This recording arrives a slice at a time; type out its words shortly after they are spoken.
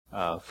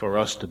for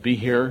us to be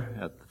here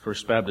at the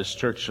First Baptist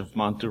Church of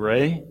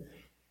Monterey.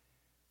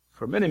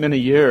 For many, many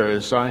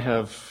years, I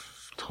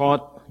have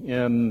taught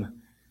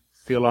in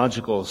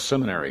theological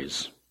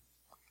seminaries.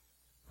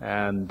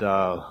 And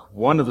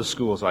one of the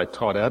schools I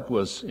taught at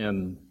was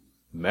in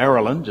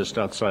Maryland, just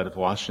outside of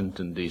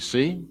Washington,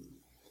 D.C.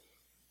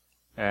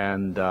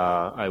 And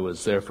I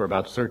was there for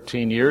about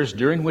 13 years,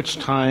 during which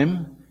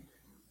time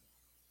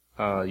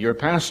your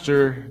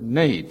pastor,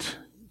 Nate,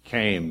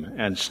 came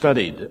and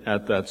studied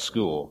at that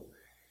school.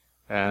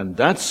 And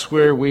that's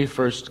where we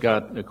first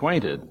got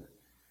acquainted.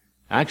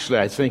 Actually,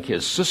 I think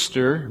his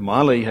sister,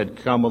 Molly, had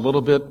come a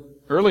little bit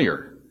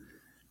earlier.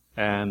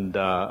 And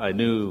I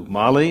knew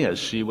Molly as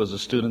she was a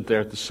student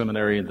there at the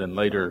seminary, and then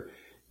later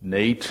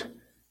Nate.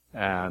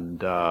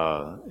 And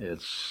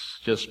it's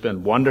just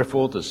been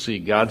wonderful to see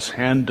God's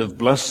hand of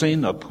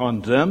blessing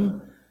upon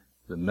them,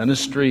 the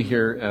ministry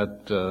here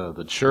at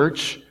the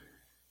church.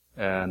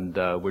 And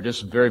we're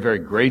just very, very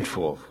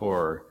grateful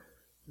for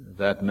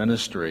that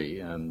ministry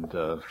and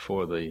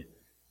for the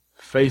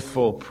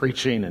faithful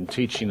preaching and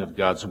teaching of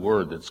God's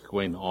Word that's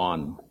going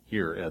on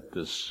here at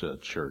this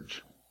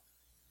church.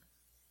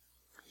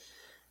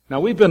 Now,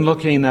 we've been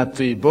looking at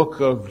the book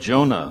of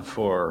Jonah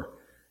for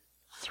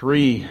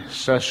 3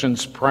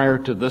 sessions prior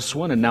to this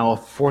one, and now a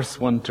 4th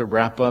one to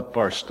wrap up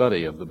our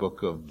study of the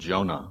book of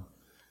Jonah.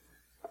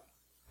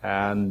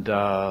 And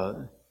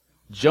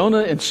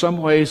Jonah, in some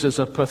ways, is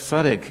a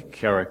pathetic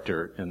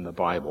character in the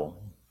Bible.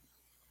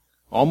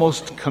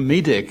 Almost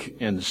comedic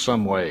in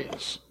some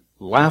ways.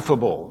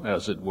 Laughable,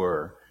 as it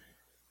were.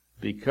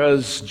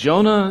 Because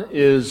Jonah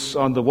is,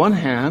 on the one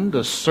hand,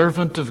 a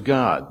servant of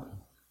God.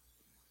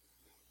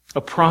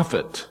 A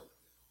prophet.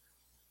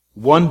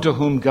 One to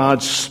whom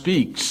God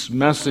speaks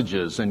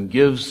messages and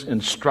gives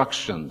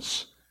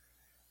instructions.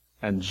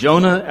 And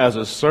Jonah, as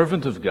a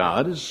servant of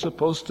God, is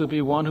supposed to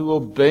be one who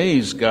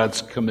obeys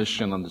God's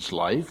commission on his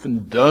life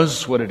and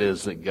does what it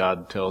is that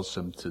God tells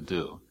him to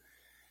do.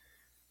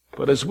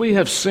 But as we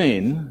have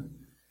seen,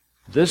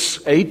 this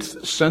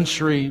 8th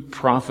century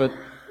prophet,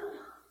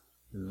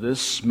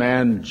 this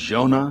man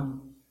Jonah,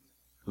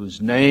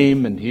 whose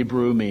name in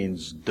Hebrew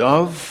means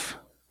dove,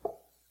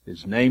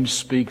 his name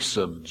speaks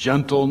of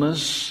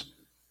gentleness,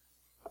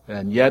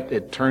 and yet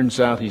it turns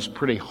out he's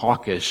pretty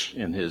hawkish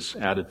in his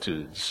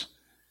attitudes.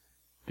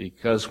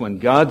 Because when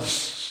God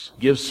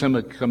gives him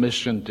a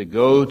commission to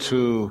go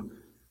to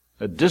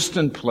a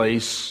distant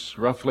place,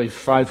 roughly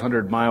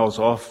 500 miles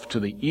off to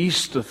the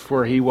east of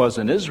where he was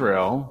in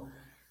Israel,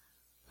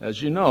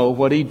 as you know,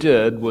 what he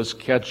did was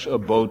catch a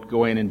boat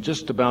going in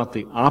just about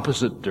the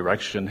opposite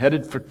direction,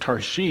 headed for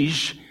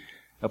Tarshish,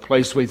 a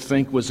place we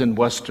think was in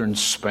western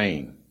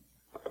Spain.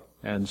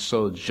 And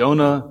so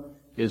Jonah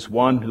is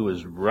one who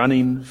is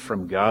running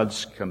from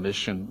God's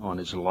commission on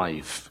his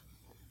life.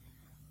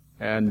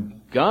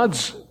 And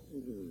God's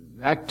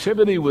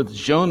activity with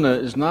Jonah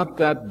is not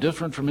that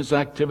different from his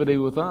activity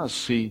with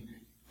us. He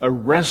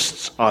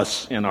arrests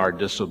us in our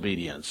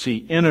disobedience.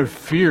 He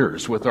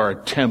interferes with our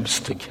attempts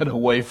to get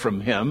away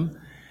from him.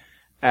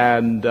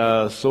 And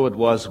so it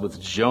was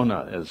with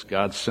Jonah as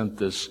God sent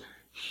this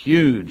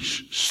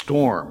huge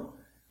storm,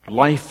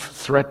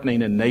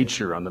 life-threatening in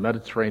nature on the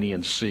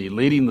Mediterranean Sea,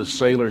 leading the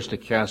sailors to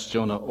cast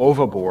Jonah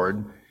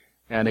overboard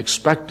and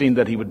expecting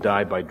that he would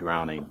die by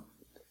drowning.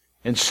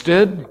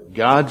 Instead,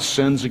 God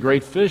sends a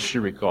great fish, you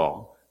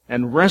recall,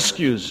 and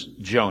rescues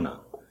Jonah.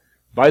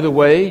 By the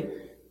way,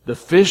 the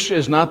fish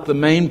is not the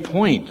main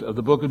point of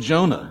the book of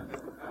Jonah.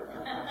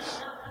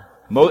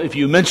 If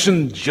you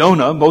mention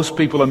Jonah, most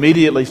people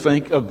immediately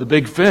think of the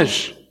big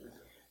fish.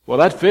 Well,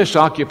 that fish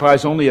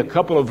occupies only a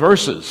couple of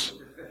verses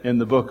in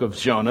the book of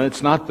Jonah.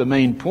 It's not the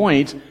main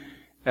point,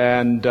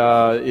 and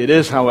it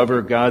is,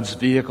 however, God's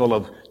vehicle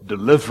of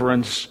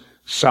deliverance,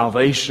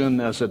 salvation,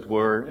 as it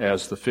were,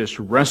 as the fish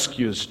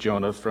rescues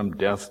Jonah from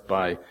death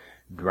by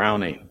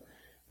drowning.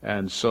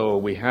 And so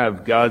we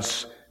have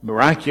God's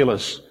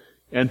miraculous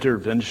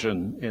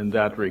intervention in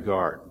that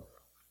regard.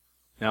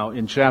 Now,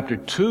 in chapter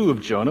 2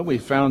 of Jonah, we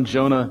found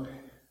Jonah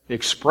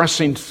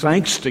expressing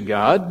thanks to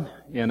God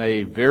in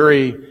a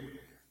very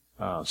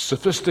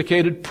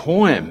sophisticated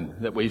poem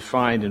that we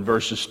find in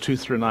verses 2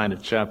 through 9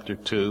 of chapter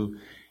 2.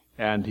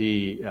 And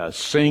he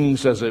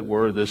sings, as it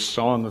were, this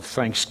song of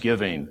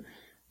thanksgiving,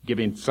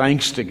 giving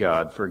thanks to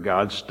God for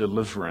God's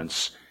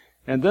deliverance.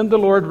 And then the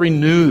Lord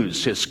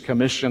renews his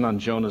commission on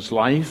Jonah's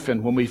life.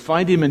 And when we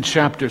find him in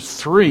chapter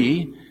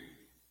 3,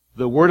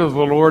 the word of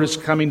the Lord is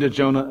coming to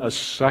Jonah a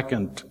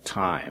second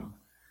time,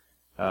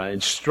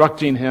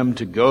 instructing him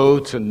to go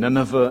to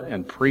Nineveh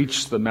and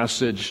preach the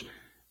message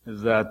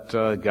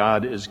that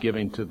God is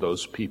giving to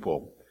those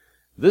people.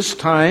 This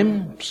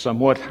time,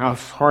 somewhat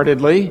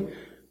half-heartedly,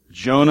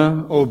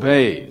 Jonah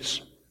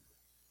obeys.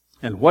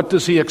 And what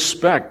does he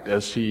expect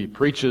as he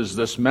preaches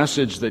this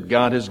message that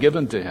God has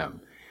given to him?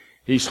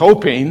 He's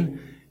hoping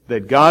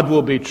that God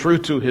will be true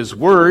to his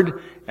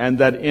word and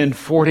that in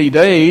 40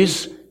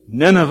 days,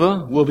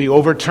 Nineveh will be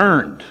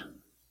overturned.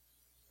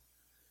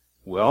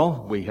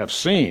 Well, we have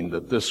seen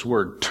that this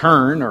word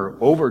turn or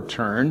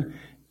overturn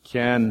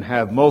can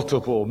have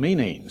multiple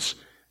meanings.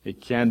 It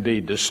can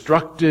be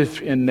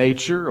destructive in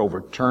nature,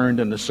 overturned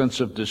in the sense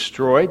of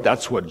destroyed.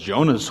 That's what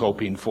Jonah's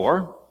hoping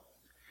for.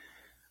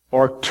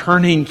 Or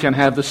turning can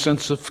have the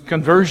sense of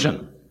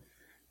conversion,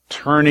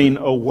 turning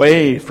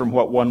away from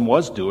what one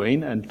was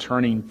doing and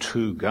turning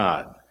to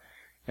God.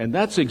 And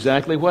that's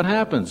exactly what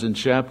happens in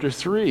chapter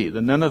 3.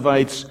 The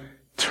Ninevites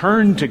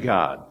turn to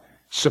God.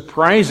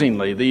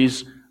 Surprisingly,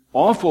 these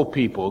awful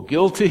people,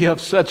 guilty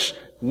of such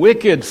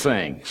wicked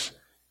things,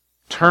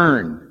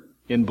 turn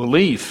in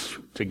belief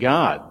to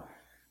God.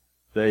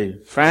 They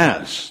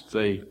fast,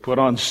 they put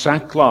on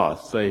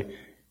sackcloth, they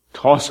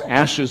toss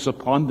ashes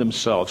upon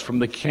themselves, from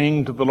the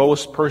king to the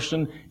lowest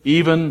person,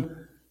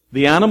 even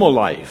the animal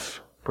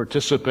life,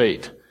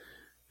 participate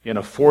in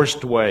a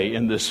forced way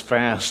in this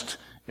fast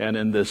and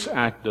in this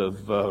act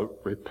of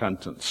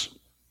repentance.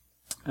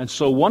 And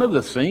so one of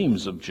the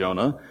themes of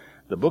Jonah,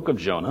 the book of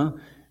Jonah,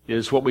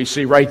 is what we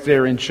see right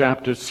there in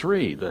chapter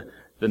 3,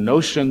 the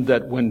notion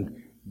that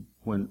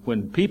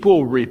when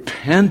people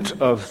repent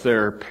of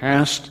their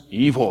past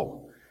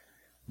evil,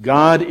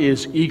 God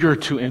is eager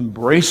to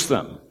embrace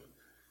them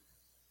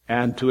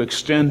and to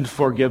extend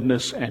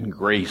forgiveness and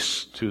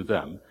grace to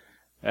them.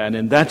 And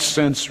in that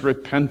sense,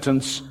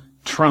 repentance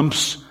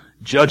trumps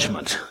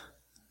judgment.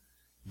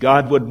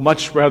 God would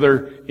much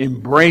rather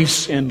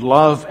embrace in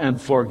love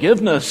and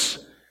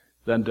forgiveness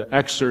than to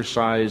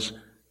exercise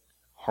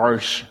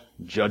harsh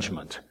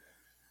judgment.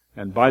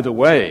 And by the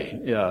way,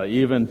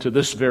 even to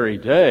this very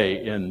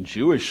day in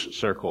Jewish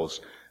circles,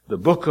 the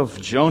book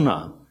of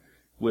Jonah,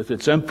 with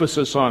its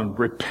emphasis on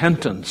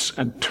repentance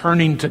and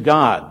turning to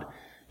God,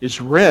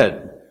 is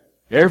read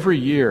every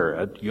year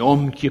at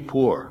Yom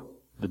Kippur,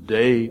 the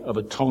Day of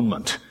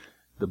Atonement.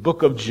 The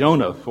book of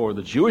Jonah for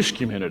the Jewish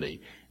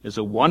community is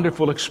a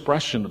wonderful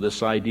expression of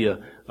this idea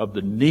of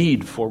the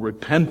need for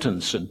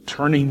repentance and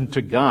turning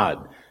to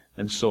God.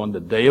 And so on the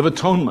Day of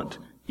Atonement,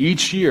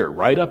 each year,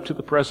 right up to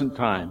the present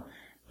time,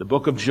 the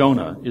book of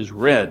Jonah is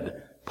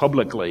read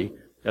publicly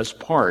as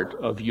part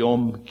of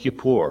Yom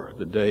Kippur,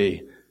 the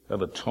Day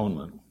of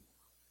Atonement.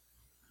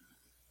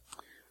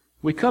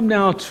 We come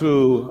now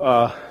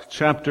to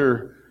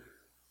chapter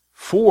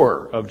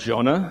 4 of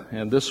Jonah,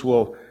 and this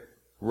will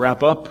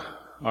wrap up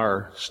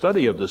our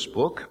study of this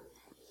book.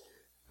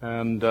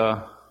 And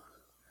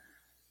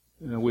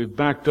we've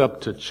backed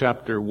up to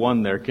chapter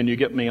 1 there. Can you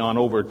get me on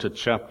over to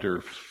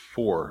chapter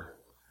 4,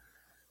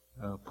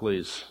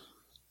 please?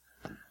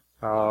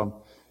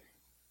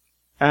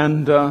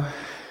 And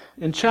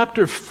in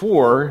chapter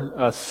 4,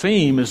 a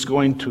theme is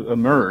going to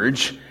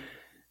emerge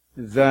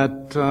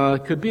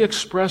that could be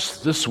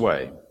expressed this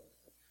way.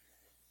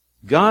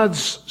 God's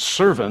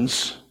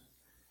servants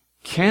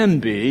can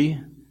be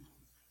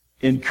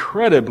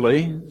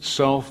incredibly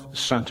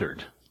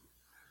self-centered.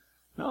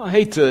 Now, I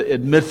hate to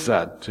admit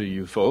that to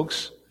you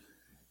folks.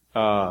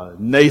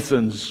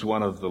 Nathan's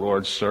one of the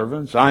Lord's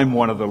servants. I'm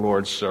one of the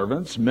Lord's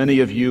servants.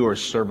 Many of you are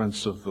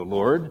servants of the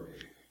Lord.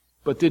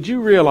 But did you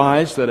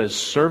realize that as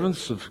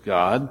servants of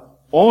God,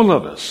 all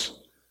of us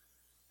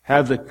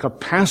have the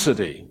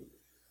capacity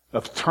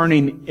of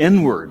turning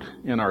inward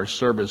in our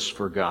service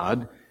for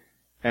God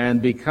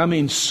and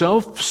becoming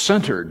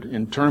self-centered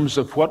in terms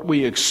of what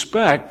we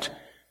expect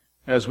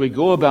as we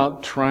go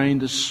about trying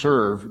to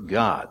serve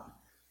God?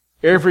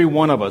 Every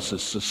one of us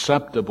is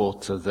susceptible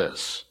to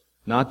this.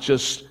 Not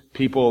just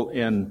people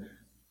in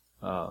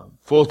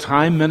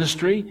full-time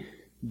ministry,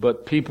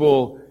 but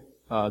people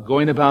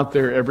going about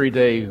their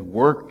everyday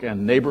work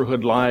and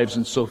neighborhood lives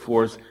and so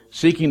forth,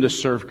 seeking to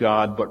serve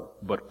God,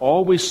 but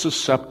always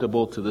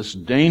susceptible to this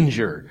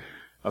danger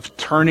of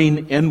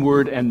turning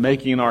inward and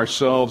making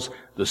ourselves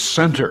the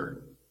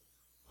center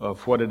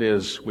of what it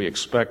is we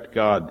expect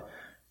God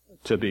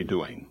to be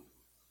doing.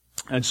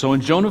 And so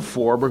in Jonah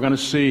 4, we're going to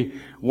see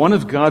one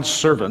of God's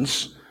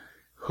servants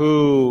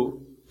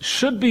who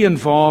should be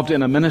involved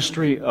in a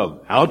ministry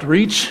of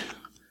outreach,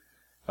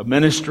 a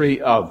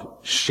ministry of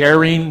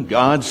sharing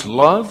God's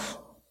love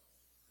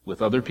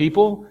with other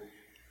people,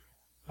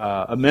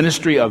 a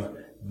ministry of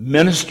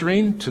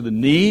ministering to the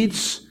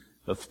needs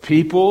of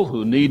people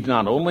who need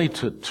not only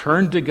to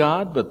turn to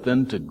God, but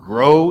then to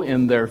grow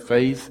in their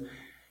faith.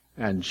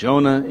 And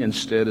Jonah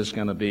instead is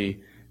going to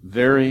be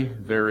very,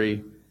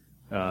 very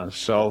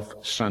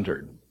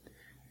self-centered.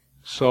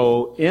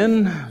 So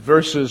in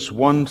verses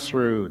 1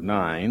 through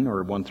 9,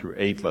 or 1 through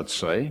 8, let's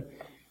say,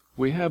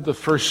 we have the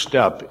first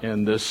step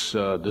in this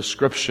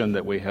description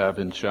that we have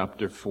in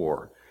chapter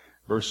 4.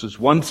 Verses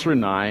 1 through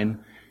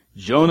 9,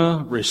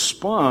 Jonah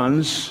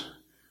responds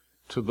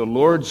to the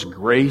Lord's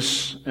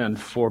grace and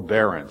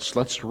forbearance.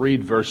 Let's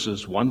read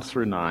verses 1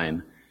 through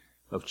 9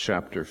 of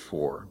chapter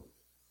 4.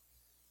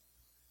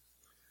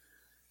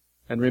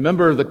 And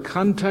remember, the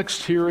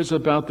context here is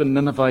about the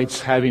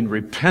Ninevites having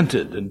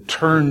repented and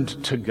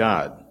turned to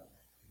God.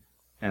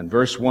 And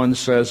verse 1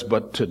 says,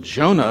 "But to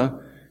Jonah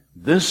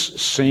this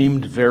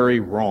seemed very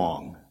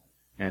wrong,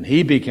 and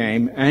he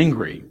became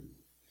angry.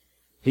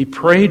 He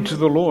prayed to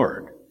the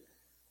Lord,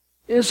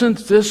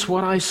 'Isn't this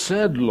what I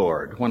said,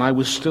 Lord, when I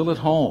was still at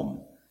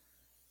home?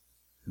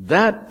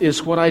 That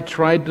is what I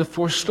tried to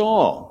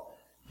forestall.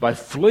 by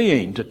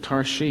fleeing to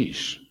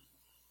Tarshish.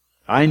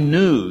 I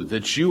knew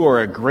that you are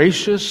a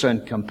gracious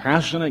and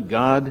compassionate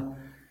God,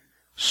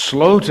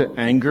 slow to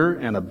anger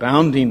and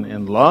abounding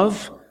in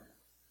love,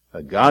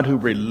 a God who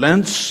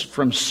relents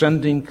from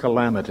sending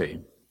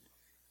calamity.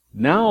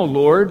 Now,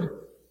 Lord,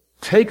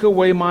 take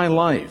away my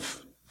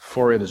life,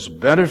 for it is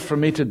better for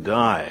me to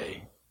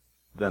die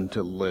than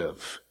to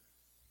live.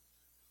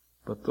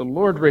 But the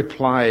Lord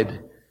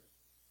replied,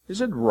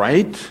 Is it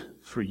right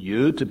for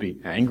you to be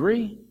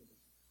angry?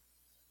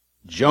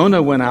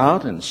 Jonah went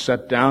out and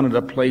sat down at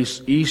a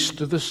place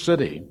east of the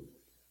city.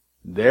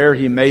 There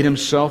he made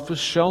himself a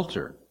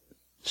shelter,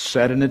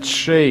 sat in its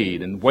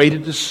shade, and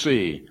waited to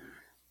see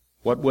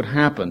what would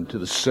happen to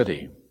the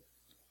city.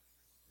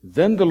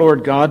 Then the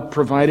Lord God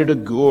provided a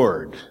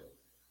gourd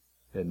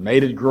and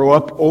made it grow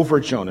up over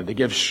Jonah to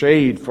give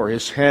shade for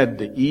his head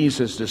to ease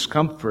his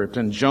discomfort.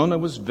 And Jonah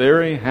was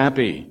very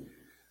happy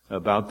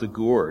about the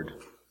gourd.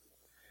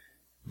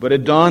 But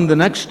at dawn the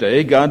next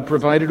day, God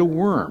provided a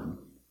worm,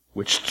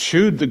 which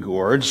chewed the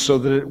gourd so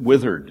that it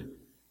withered.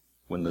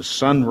 When the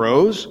sun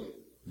rose,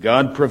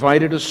 God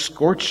provided a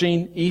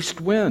scorching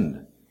east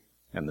wind,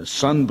 and the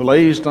sun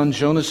blazed on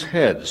Jonah's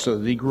head so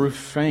that he grew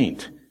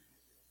faint.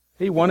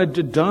 He wanted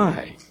to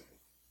die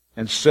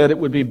and said, It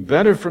would be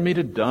better for me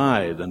to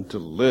die than to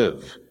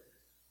live.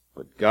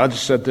 But God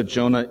said to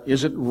Jonah,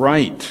 Is it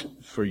right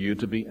for you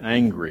to be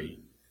angry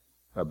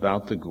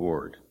about the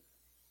gourd?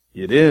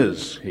 It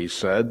is, he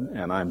said,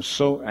 and I'm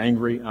so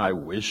angry I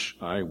wish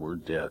I were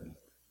dead.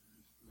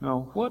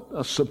 Now, what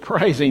a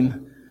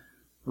surprising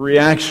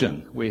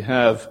reaction we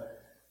have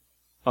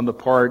on the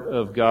part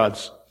of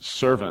God's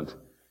servant.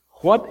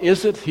 What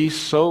is it he's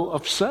so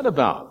upset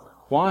about?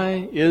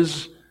 Why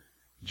is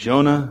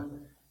Jonah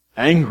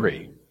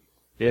angry?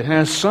 It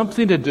has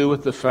something to do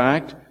with the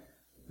fact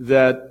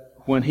that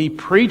when he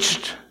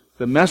preached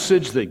the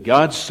message that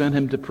God sent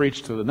him to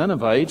preach to the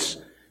Ninevites,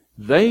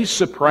 they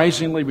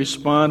surprisingly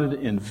responded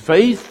in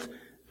faith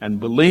and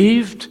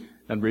believed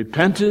and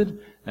repented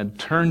and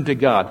turned to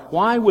God.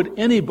 Why would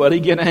anybody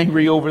get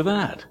angry over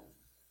that?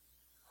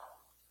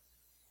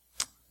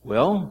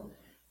 Well,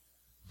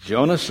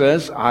 Jonah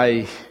says,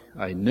 I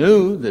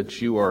knew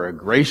that you are a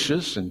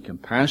gracious and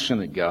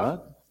compassionate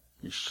God.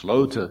 You're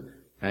slow to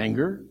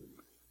anger.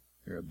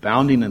 You're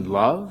abounding in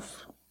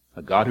love.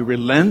 A God who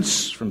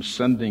relents from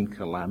sending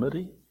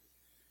calamity.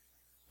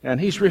 And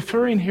he's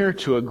referring here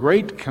to a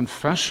great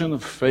confession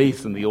of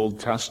faith in the Old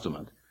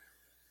Testament.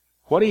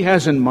 What he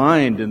has in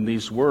mind in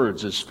these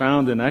words is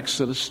found in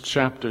Exodus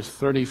chapter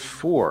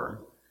 34.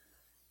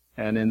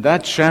 And in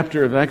that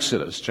chapter of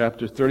Exodus,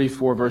 chapter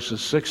 34,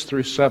 verses 6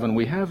 through 7,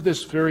 we have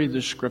this very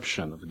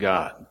description of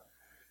God.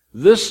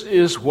 This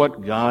is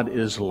what God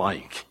is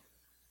like.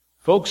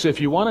 Folks, if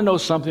you want to know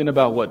something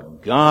about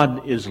what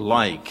God is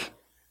like,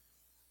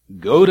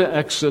 go to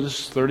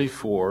Exodus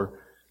 34,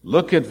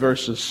 look at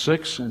verses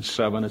 6 and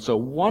 7. It's a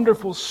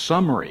wonderful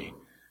summary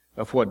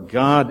of what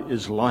God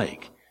is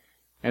like.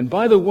 And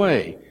by the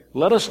way,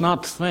 let us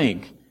not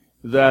think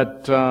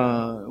that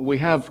we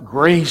have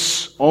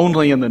grace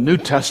only in the New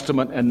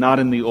Testament and not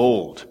in the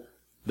Old.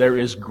 There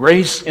is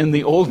grace in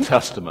the Old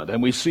Testament,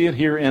 and we see it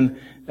here in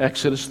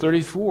Exodus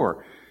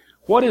 34.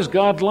 What is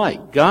God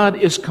like? God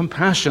is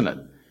compassionate.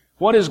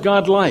 What is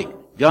God like?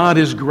 God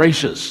is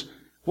gracious.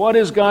 What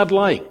is God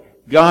like?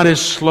 God is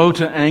slow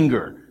to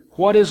anger.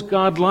 What is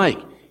God like?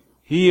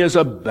 He is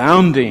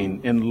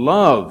abounding in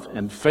love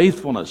and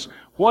faithfulness.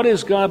 What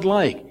is God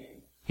like?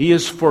 He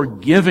is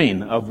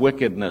forgiving of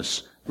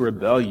wickedness,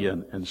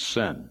 rebellion, and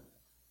sin.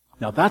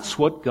 Now that's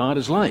what God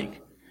is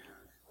like.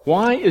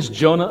 Why is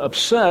Jonah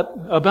upset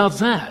about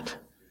that?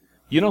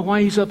 You know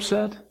why he's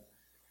upset?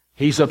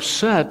 He's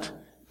upset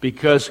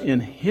because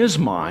in his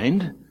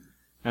mind,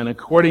 and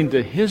according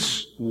to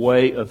his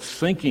way of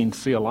thinking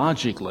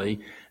theologically,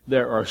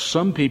 there are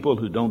some people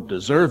who don't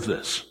deserve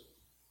this.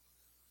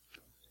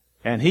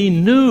 And he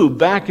knew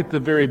back at the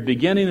very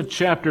beginning of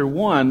chapter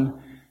 1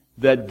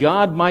 that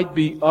God might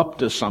be up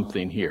to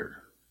something here.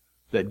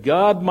 That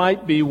God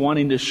might be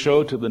wanting to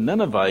show to the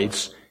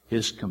Ninevites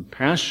his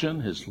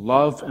compassion, his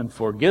love, and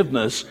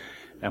forgiveness.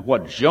 And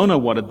what Jonah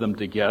wanted them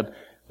to get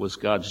was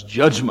God's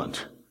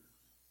judgment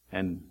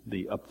and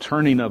the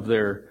upturning of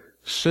their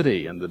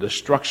city and the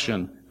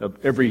destruction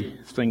of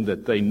everything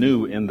that they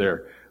knew in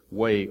their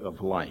way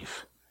of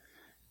life.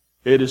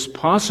 It is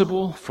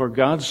possible for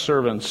God's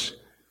servants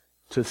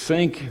to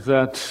think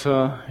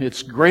that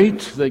it's great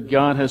that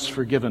God has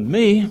forgiven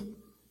me.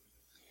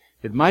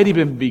 It might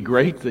even be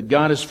great that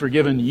God has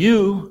forgiven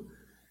you,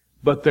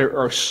 but there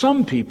are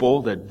some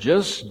people that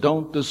just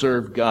don't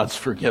deserve God's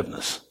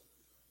forgiveness.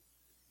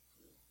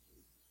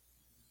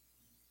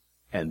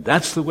 And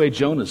that's the way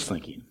Jonah's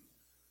thinking.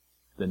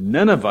 The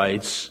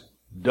Ninevites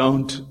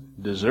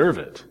don't deserve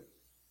it.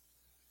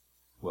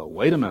 Well,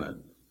 wait a minute.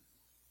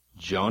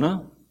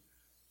 Jonah,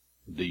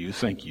 do you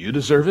think you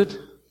deserve it?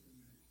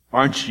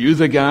 Aren't you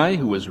the guy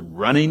who is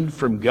running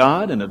from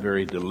God in a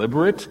very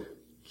deliberate,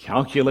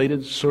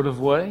 calculated sort of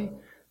way?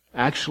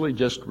 Actually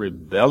just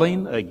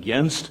rebelling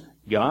against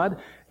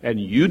God? And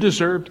you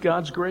deserved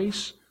God's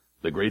grace?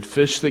 The great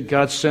fish that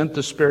God sent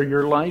to spare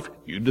your life,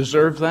 you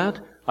deserve that?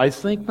 I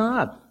think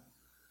not.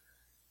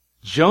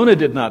 Jonah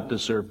did not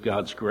deserve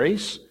God's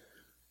grace.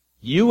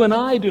 You and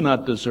I do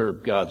not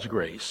deserve God's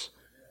grace.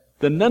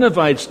 The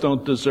Ninevites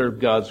don't deserve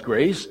God's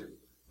grace.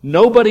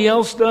 Nobody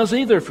else does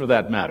either, for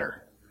that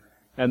matter.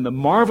 And the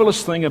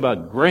marvelous thing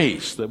about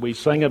grace that we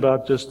sang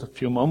about just a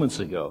few moments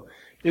ago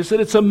is that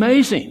it's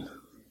amazing.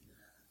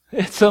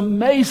 It's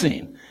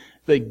amazing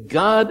that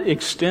God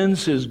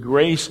extends His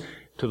grace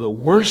to the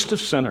worst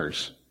of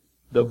sinners,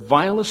 the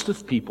vilest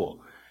of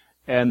people,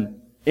 and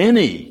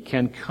any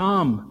can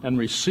come and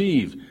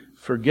receive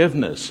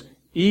forgiveness,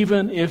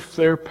 even if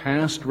their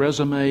past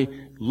resume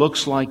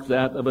looks like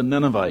that of a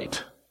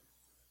Ninevite,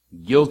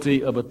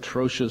 guilty of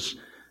atrocious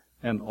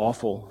and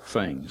awful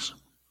things.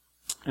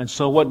 And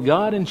so what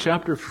God in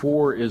chapter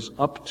 4 is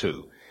up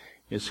to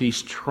is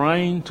He's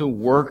trying to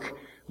work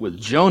with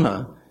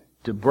Jonah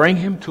to bring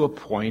him to a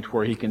point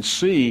where he can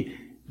see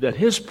that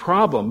his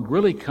problem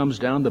really comes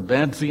down to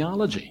bad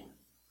theology.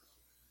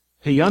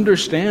 He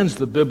understands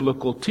the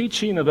biblical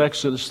teaching of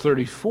Exodus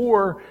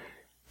 34,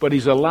 but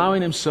he's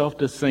allowing himself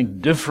to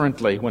think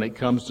differently when it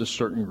comes to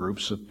certain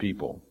groups of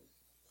people.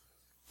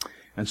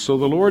 And so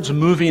the Lord's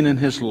moving in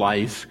his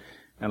life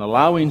and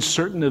allowing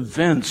certain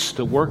events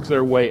to work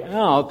their way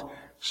out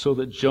so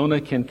that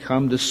Jonah can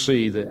come to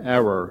see the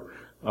error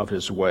of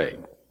his way.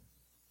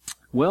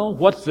 Well,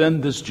 what then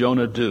does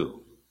Jonah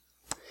do?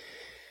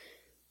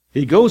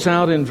 He goes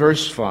out in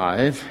verse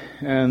 5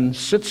 and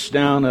sits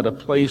down at a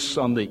place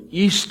on the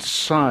east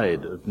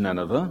side of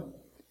Nineveh,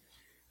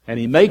 and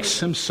he makes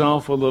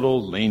himself a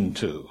little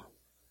lean-to,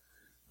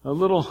 a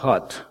little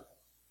hut,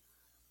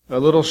 a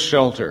little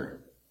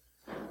shelter.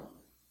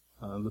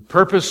 The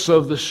purpose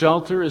of the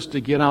shelter is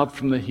to get out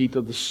from the heat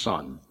of the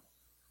sun.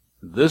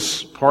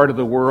 This part of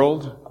the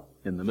world,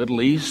 in the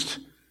Middle East,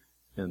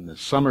 in the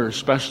summer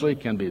especially,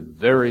 can be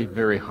very,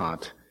 very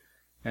hot.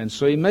 And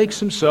so he makes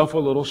himself a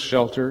little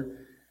shelter.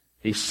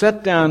 He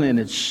sat down in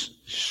its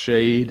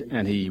shade,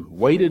 and he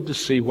waited to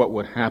see what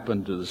would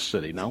happen to the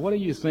city. Now, what do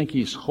you think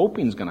he's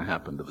hoping is going to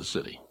happen to the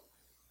city?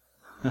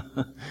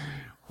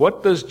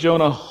 What does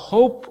Jonah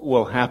hope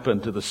will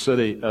happen to the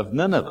city of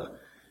Nineveh?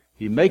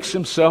 He makes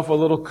himself a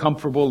little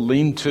comfortable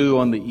lean-to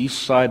on the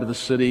east side of the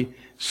city,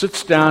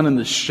 sits down in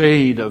the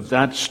shade of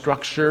that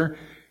structure,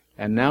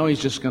 and now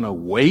he's just going to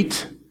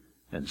wait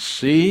and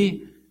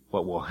see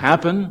what will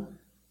happen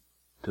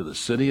to the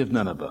city of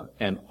Nineveh.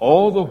 And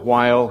all the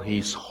while,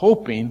 he's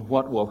hoping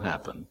what will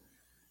happen.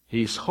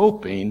 He's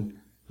hoping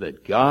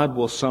that God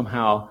will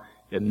somehow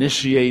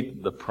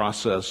initiate the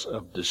process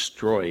of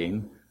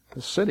destroying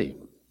the city.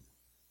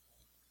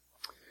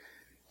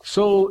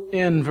 So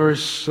in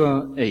verse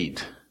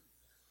 8,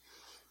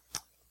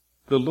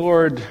 the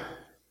Lord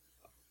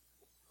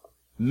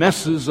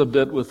messes a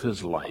bit with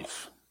his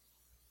life,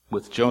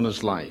 with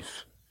Jonah's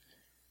life.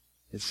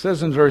 It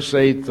says in verse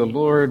 8, the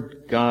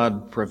Lord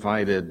God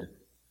provided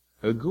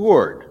a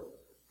gourd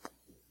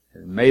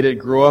and made it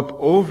grow up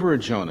over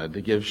Jonah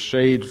to give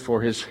shade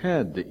for his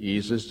head, to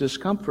ease his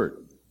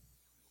discomfort.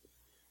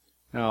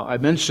 Now, I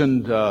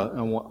mentioned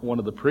in one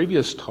of the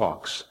previous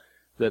talks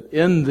that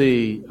in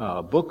the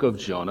book of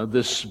Jonah,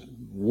 this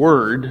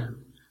word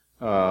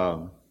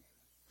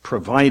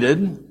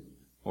provided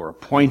or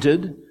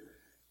appointed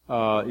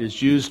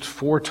is used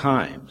 4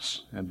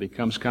 times and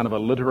becomes kind of a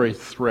literary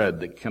thread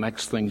that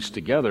connects things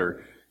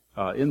together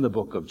in the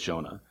book of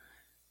Jonah.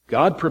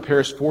 God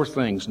prepares 4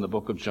 things in the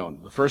book of Jonah.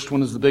 The first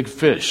one is the big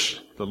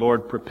fish. The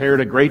Lord prepared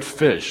a great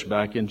fish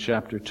back in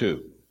chapter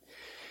 2.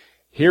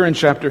 Here in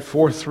chapter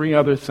 4, 3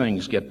 other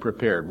things get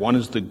prepared. One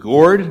is the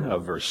gourd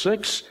of verse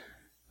 6.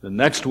 The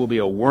next will be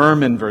a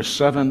worm in verse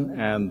 7.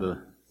 And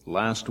the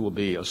last will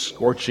be a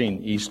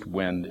scorching east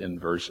wind in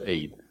verse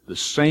 8. The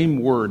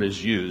same word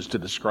is used to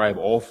describe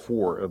all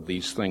 4 of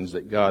these things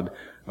that God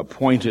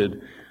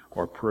appointed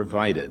or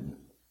provided.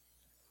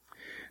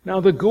 Now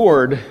the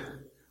gourd,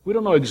 we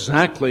don't know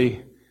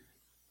exactly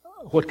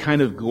what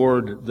kind of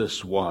gourd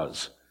this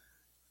was.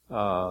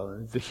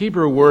 The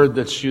Hebrew word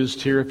that's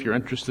used here, if you're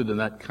interested in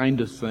that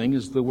kind of thing,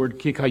 is the word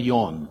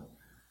kikayon.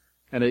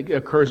 And it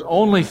occurs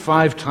only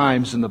 5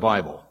 times in the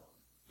Bible.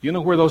 Do you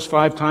know where those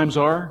 5 times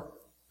are?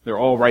 They're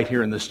all right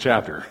here in this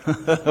chapter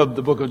of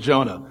the book of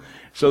Jonah.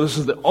 So this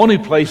is the only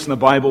place in the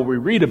Bible we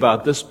read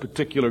about this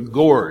particular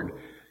gourd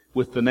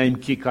with the name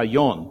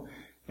kikayon.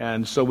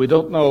 And so we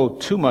don't know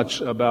too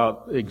much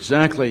about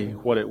exactly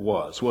what it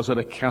was. Was it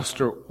a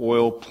castor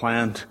oil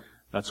plant?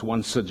 That's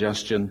one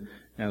suggestion.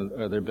 And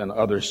there have been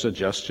other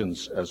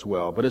suggestions as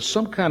well. But it's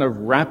some kind of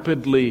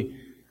rapidly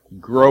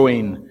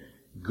growing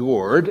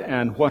gourd.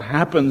 And what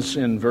happens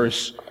in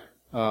verse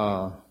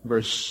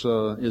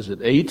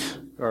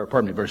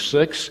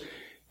 6,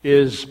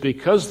 is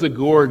because the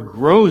gourd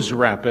grows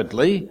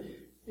rapidly,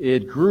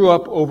 it grew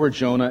up over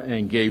Jonah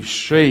and gave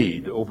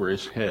shade over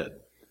his head.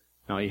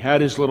 Now he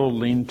had his little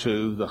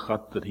lean-to, the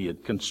hut that he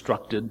had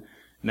constructed.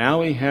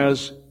 Now he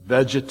has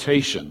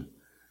vegetation,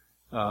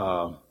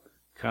 kind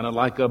of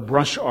like a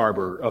brush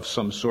arbor of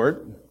some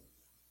sort.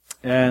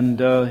 And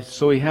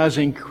so he has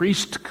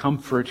increased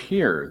comfort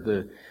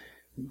here.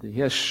 He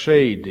has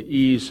shade to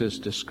ease his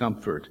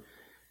discomfort.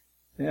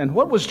 And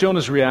what was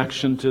Jonah's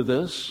reaction to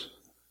this?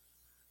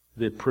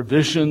 The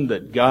provision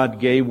that God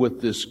gave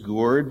with this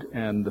gourd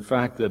and the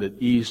fact that it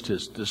eased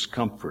his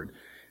discomfort.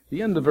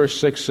 The end of verse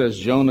 6 says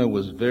Jonah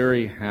was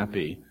very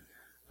happy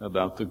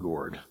about the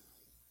gourd.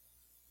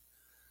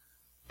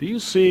 Do you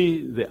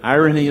see the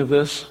irony of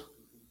this?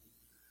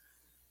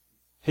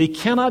 He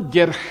cannot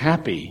get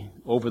happy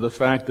over the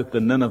fact that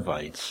the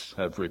Ninevites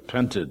have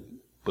repented,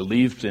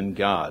 believed in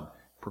God,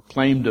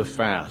 proclaimed a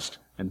fast,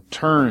 and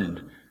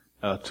turned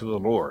to the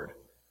Lord.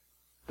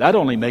 That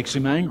only makes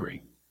him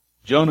angry.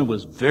 Jonah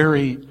was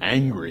very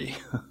angry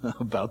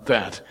about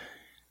that.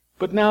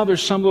 But now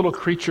there's some little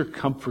creature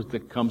comfort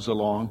that comes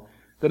along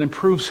that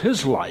improves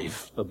his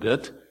life a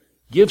bit,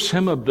 gives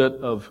him a bit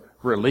of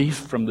relief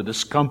from the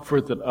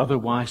discomfort that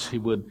otherwise he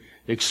would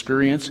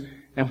experience.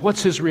 And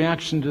what's his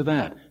reaction to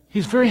that?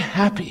 He's very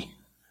happy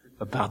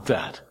about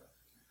that.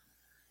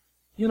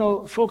 You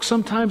know, folks,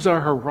 sometimes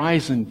our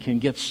horizon can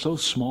get so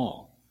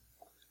small.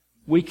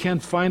 We can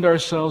find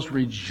ourselves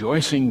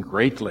rejoicing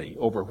greatly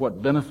over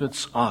what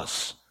benefits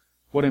us,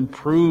 what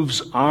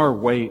improves our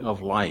way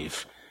of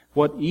life,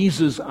 what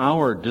eases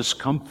our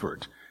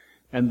discomfort.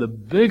 And the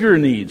bigger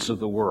needs of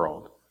the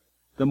world,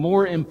 the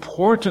more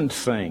important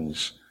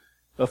things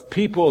of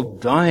people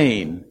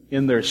dying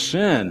in their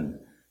sin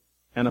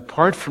and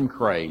apart from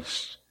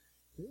Christ,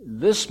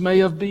 this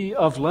may be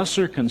of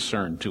lesser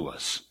concern to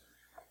us.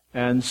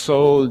 And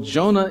so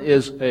Jonah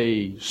is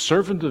a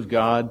servant of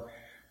God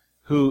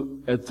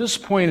who at this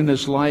point in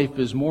his life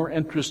is more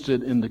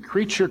interested in the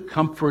creature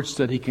comforts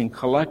that he can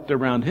collect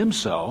around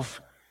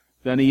himself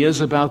than he is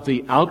about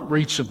the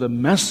outreach of the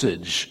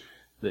message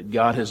that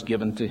God has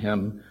given to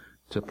him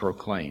to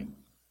proclaim.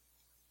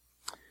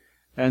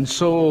 And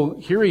so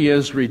here he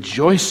is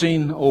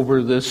rejoicing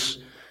over this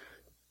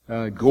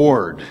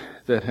gourd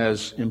that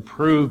has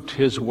improved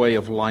his way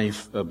of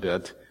life a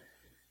bit.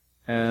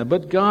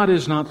 But God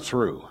is not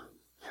through.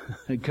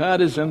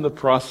 God is in the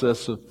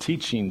process of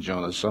teaching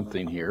Jonah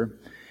something here.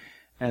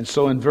 And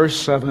so in verse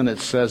 7 it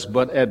says,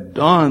 "But at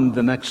dawn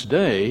the next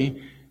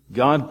day,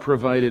 God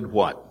provided"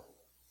 what?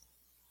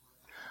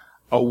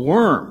 A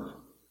worm.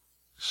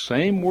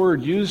 Same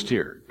word used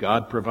here.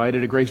 God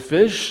provided a great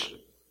fish.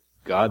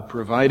 God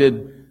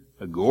provided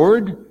a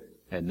gourd.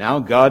 And now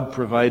God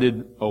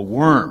provided a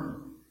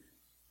worm.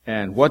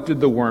 And what did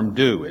the worm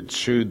do? It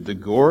chewed the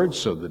gourd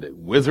so that it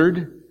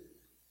withered.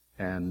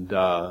 And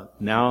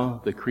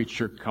now the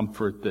creature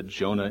comfort that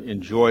Jonah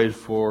enjoyed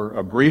for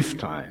a brief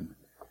time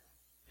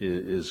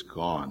is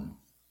gone.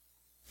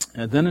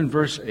 And then in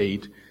verse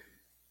 8,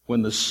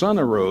 when the sun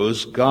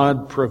arose,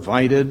 God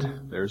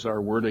provided, there's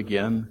our word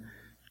again,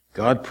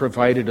 God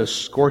provided a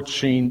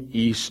scorching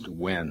east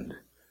wind.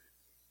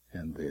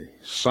 And the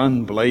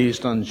sun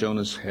blazed on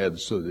Jonah's head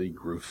so that he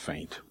grew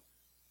faint.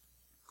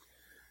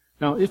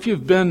 Now, if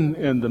you've been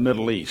in the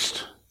Middle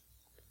East,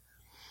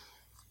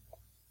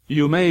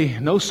 you may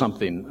know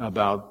something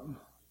about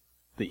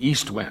the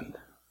east wind.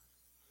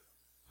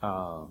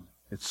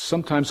 It's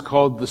sometimes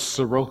called the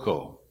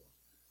sirocco.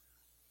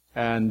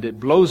 And it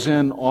blows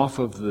in off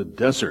of the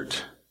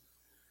desert.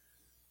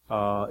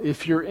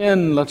 If you're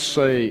in, let's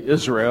say,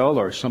 Israel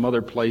or some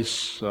other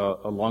place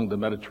along the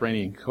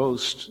Mediterranean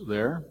coast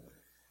there,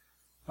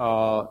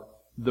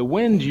 the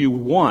wind you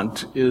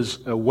want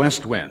is a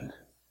west wind.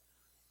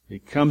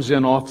 It comes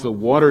in off the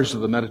waters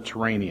of the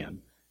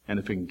Mediterranean. And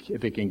if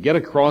it can get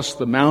across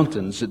the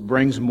mountains, it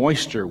brings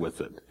moisture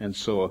with it. And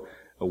so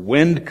a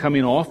wind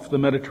coming off the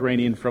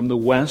Mediterranean from the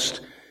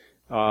west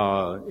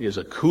is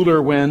a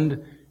cooler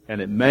wind,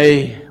 and it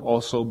may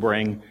also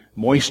bring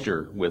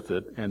moisture with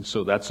it. And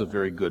so that's a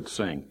very good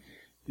thing.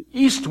 The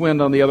east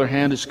wind, on the other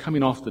hand, is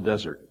coming off the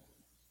desert.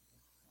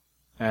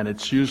 And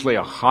it's usually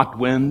a hot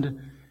wind.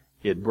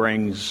 It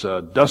brings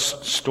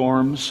dust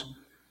storms,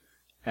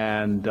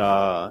 and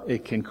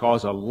it can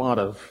cause a lot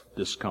of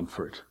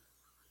discomfort.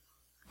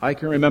 I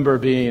can remember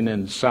being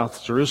in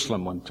South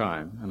Jerusalem one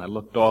time, and I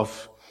looked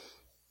off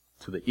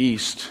to the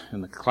east,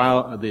 and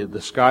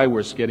the sky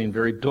was getting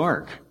very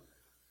dark.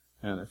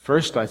 And at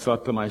first I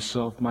thought to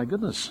myself, my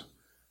goodness,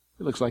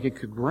 it looks like it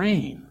could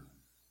rain.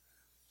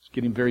 It's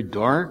getting very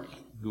dark.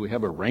 Do we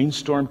have a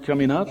rainstorm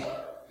coming up?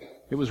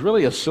 It was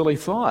really a silly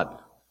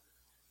thought,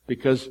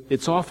 because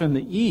it's off in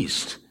the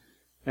east.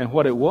 And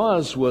what it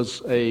was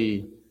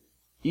a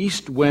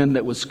east wind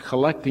that was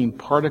collecting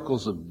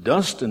particles of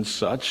dust and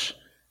such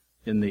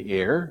in the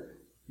air.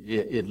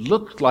 It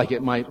looked like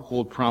it might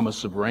hold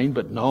promise of rain,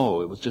 but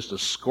no, it was just a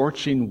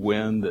scorching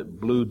wind that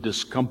blew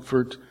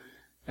discomfort,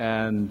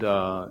 and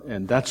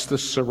that's the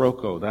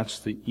sirocco, that's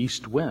the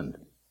east wind.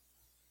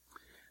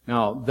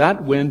 Now,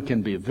 that wind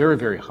can be very,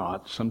 very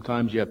hot.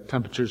 Sometimes you have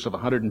temperatures of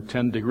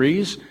 110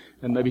 degrees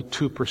and maybe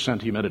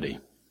 2% humidity.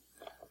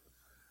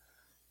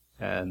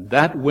 And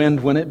that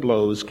wind, when it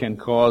blows, can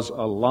cause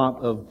a lot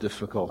of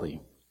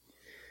difficulty.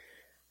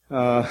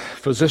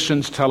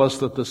 Physicians tell us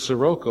that the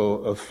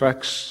sirocco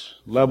affects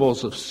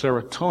levels of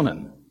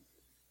serotonin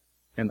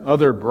and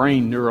other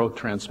brain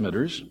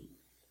neurotransmitters.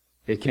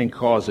 It can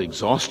cause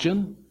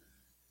exhaustion,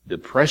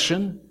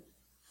 depression,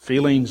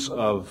 feelings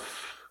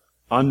of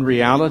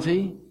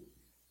unreality,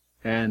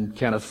 and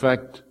can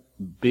affect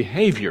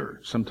behavior,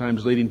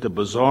 sometimes leading to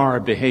bizarre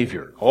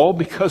behavior, all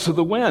because of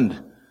the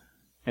wind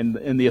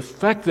and the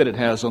effect that it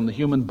has on the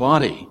human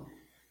body.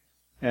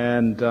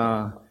 And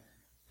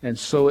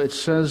so it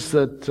says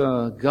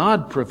that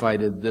God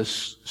provided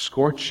this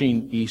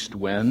scorching east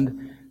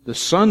wind. The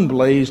sun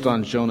blazed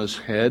on Jonah's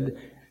head.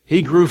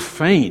 He grew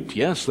faint.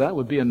 Yes, that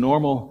would be a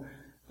normal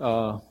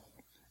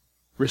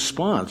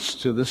response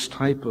to this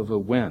type of a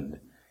wind.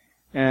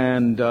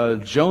 And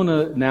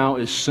Jonah now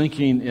is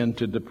sinking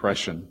into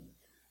depression.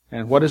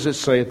 And what does it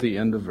say at the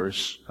end of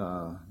verse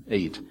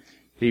 8?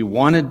 He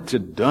wanted to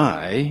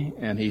die,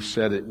 and he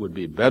said, "It would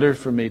be better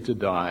for me to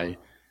die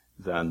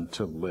than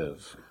to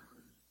live."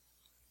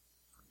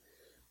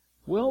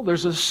 Well,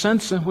 there's a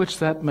sense in which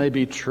that may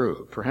be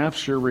true.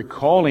 Perhaps you're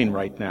recalling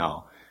right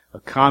now a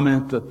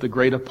comment that the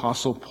great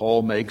apostle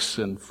Paul makes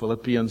in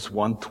Philippians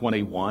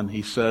 1:21.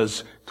 He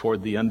says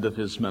toward the end of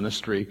his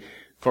ministry,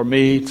 "For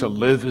me to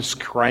live is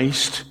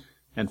Christ,"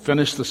 and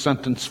finish the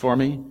sentence for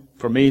me.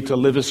 "For me to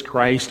live is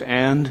Christ,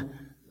 and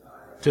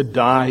to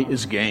die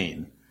is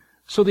gain."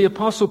 So the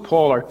apostle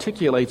Paul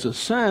articulates a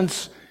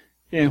sense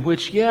in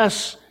which,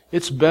 yes,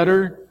 it's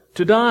better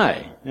to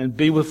die and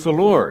be with the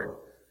Lord.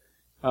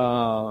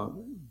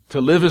 To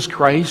live is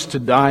Christ, to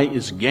die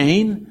is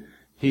gain,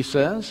 he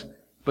says.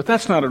 But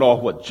that's not at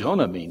all what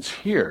Jonah means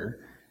here.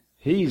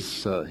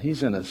 He's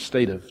in a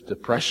state of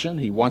depression.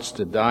 He wants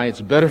to die.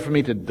 It's better for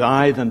me to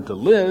die than to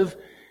live.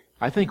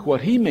 I think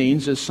what he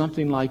means is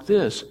something like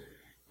this.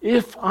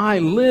 If I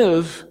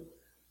live,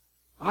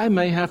 I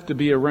may have to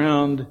be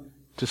around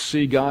to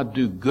see God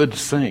do good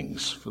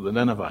things for the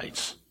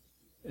Ninevites.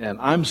 And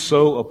I'm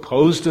so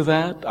opposed to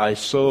that, I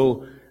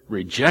so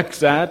reject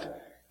that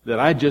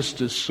I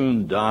just as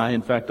soon die.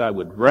 In fact, I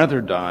would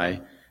rather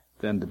die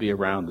than to be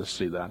around to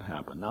see that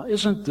happen. Now,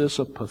 isn't this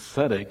a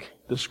pathetic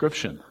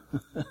description?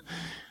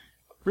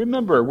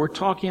 Remember, we're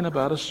talking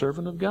about a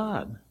servant of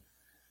God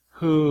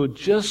who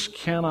just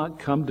cannot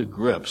come to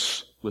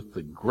grips with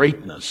the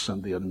greatness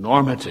and the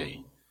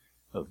enormity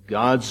of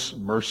God's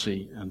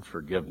mercy and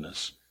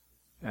forgiveness,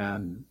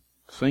 and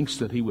thinks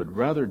that he would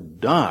rather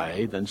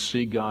die than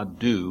see God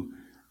do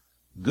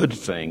good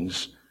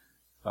things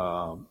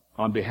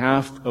on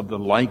behalf of the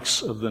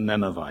likes of the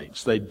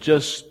Ninevites. They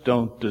just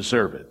don't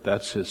deserve it.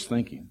 That's his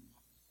thinking.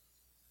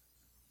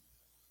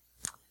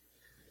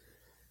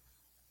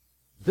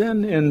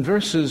 Then in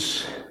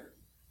verses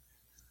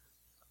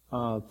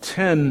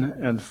 10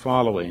 and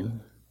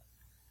following,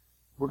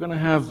 we're going to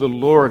have the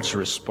Lord's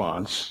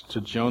response to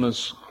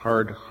Jonah's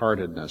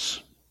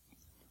hard-heartedness.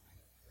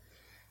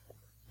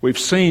 We've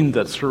seen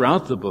that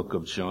throughout the book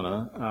of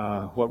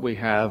Jonah, what we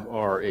have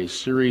are a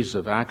series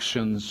of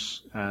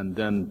actions and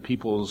then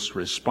people's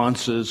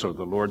responses or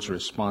the Lord's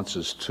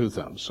responses to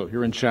them. So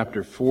here in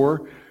chapter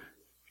 4,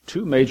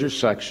 two major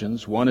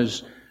sections. One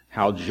is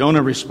how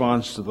Jonah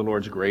responds to the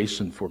Lord's grace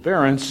and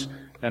forbearance,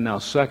 and now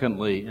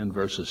secondly, in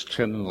verses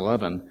 10 and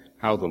 11,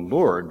 how the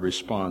Lord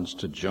responds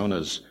to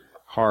Jonah's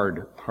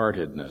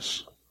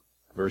hard-heartedness.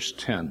 Verse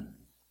 10.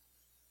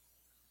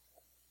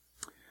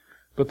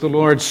 But the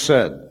Lord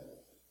said,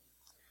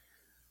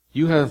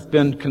 "You have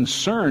been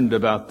concerned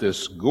about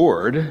this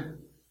gourd,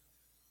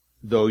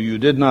 though you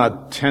did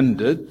not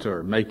tend it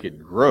or make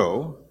it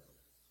grow.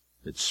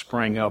 It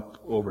sprang up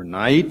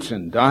overnight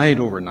and died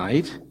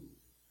overnight.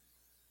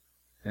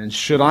 And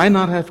should I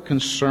not have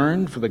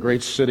concern for the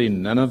great city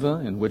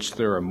Nineveh, in which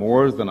there are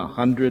more than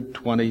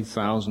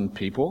 120,000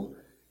 people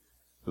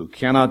who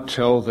cannot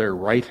tell their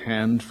right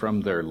hand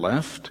from their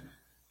left,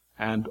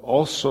 and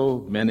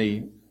also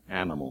many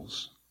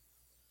animals?"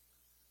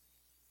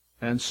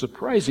 And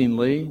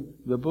surprisingly,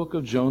 the book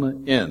of Jonah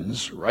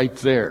ends right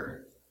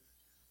there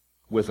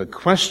with a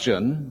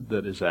question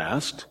that is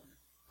asked,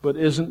 but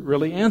isn't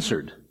really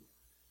answered.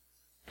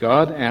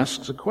 God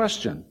asks a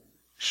question.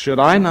 Should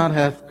I not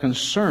have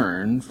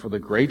concern for the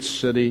great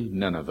city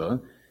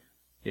Nineveh,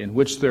 in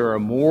which there are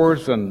more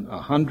than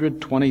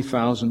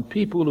 120,000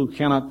 people who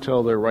cannot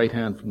tell their right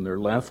hand from their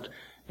left,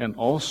 and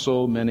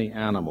also many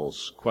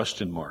animals? ?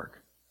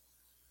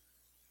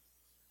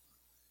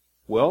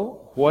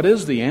 Well, what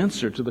is the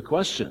answer to the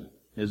question?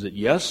 Is it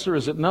yes or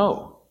is it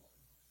no?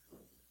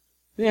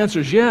 The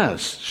answer is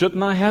yes.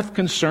 Shouldn't I have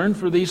concern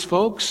for these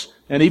folks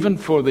and even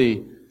for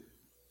the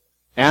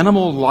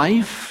animal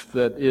life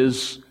that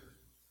is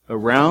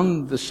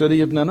around the city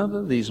of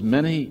Nineveh, these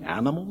many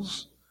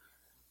animals?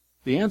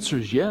 The answer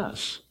is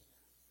yes.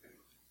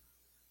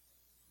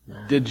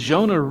 Did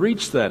Jonah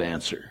reach that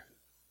answer?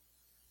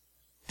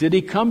 Did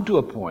he come to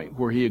a point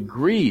where he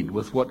agreed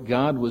with what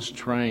God was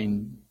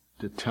trying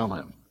to tell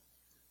him?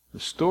 The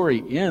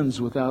story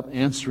ends without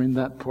answering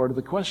that part of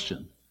the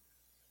question.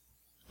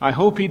 I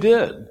hope he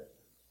did.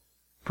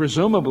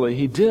 Presumably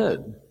he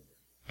did.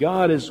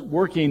 God is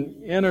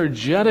working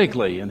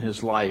energetically in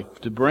his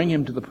life to bring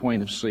him to the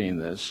point of seeing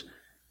this.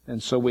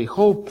 And so we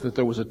hope that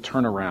there was a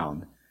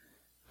turnaround.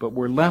 But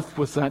we're left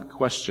with that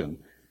question.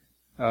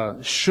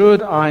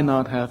 Should I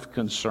not have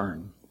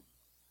concern?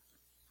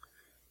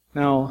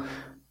 Now,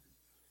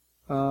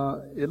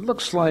 it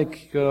looks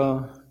like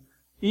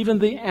even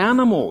the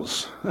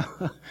animals,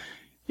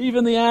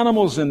 even the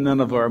animals in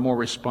Nineveh are more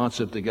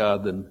responsive to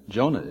God than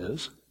Jonah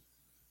is.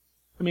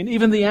 I mean,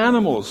 even the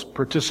animals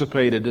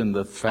participated in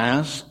the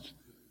fast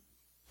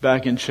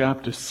back in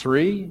chapter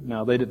 3.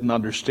 Now, they didn't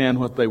understand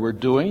what they were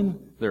doing.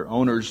 Their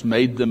owners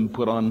made them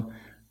put on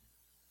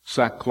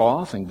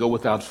sackcloth and go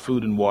without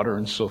food and water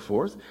and so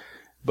forth.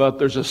 But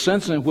there's a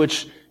sense in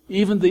which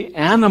even the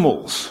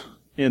animals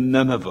in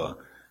Nineveh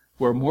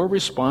were more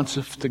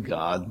responsive to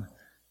God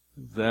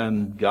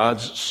than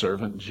God's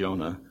servant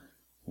Jonah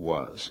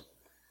was.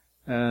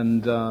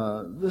 And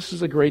this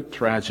is a great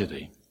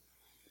tragedy.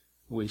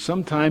 We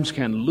sometimes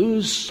can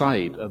lose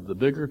sight of the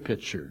bigger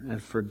picture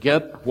and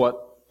forget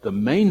what the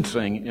main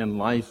thing in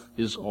life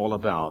is all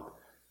about,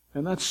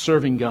 and that's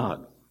serving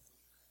God.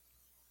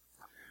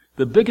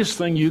 The biggest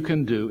thing you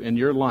can do in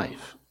your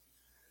life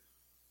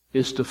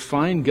is to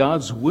find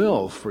God's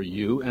will for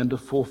you and to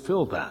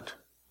fulfill that,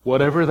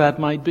 whatever that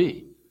might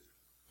be.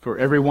 For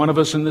every one of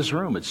us in this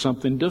room, it's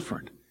something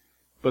different.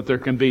 But there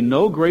can be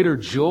no greater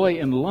joy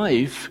in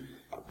life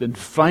than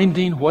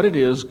finding what it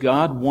is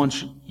God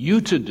wants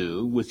you to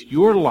do with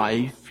your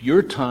life,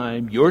 your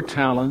time, your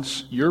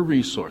talents, your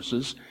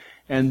resources,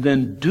 and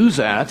then do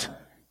that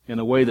in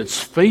a way that's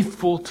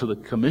faithful to the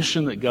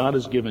commission that God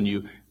has given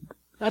you.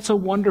 That's a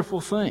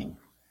wonderful thing.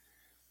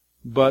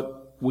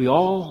 But we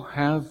all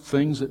have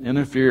things that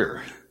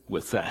interfere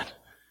with that.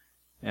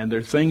 And there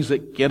are things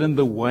that get in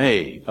the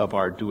way of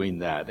our doing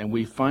that. And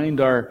we find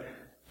our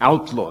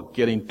outlook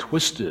getting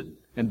twisted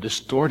and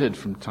distorted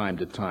from time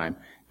to time.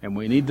 And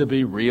we need to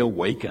be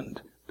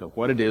reawakened to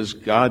what it is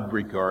God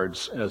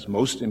regards as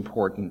most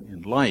important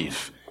in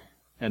life.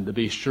 And to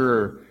be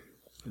sure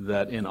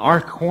that in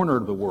our corner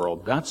of the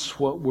world, that's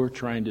what we're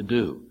trying to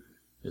do,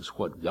 is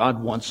what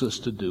God wants us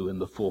to do in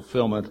the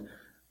fulfillment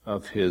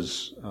of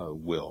His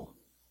will.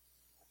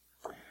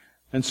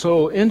 And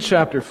so in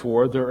chapter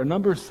 4, there are a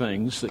number of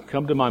things that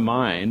come to my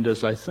mind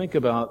as I think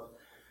about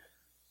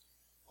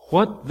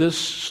what this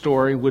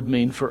story would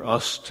mean for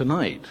us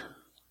tonight.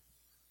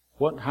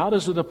 How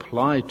does it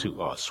apply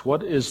to us?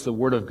 What is the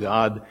Word of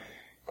God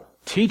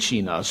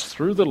teaching us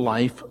through the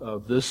life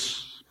of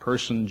this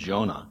person,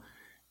 Jonah?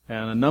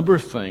 And a number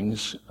of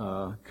things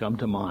come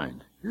to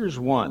mind. Here's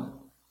one.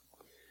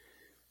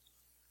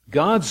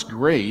 God's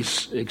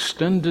grace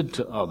extended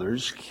to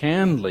others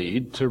can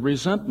lead to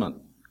resentment,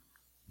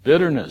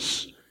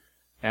 bitterness,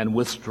 and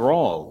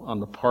withdrawal on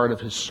the part of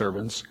His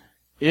servants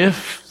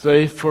if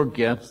they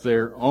forget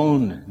their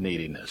own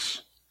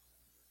neediness.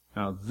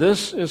 Now,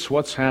 this is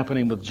what's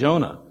happening with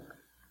Jonah.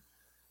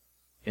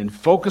 In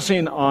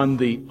focusing on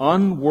the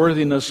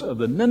unworthiness of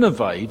the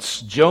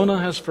Ninevites, Jonah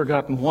has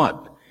forgotten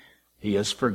what? He has forgotten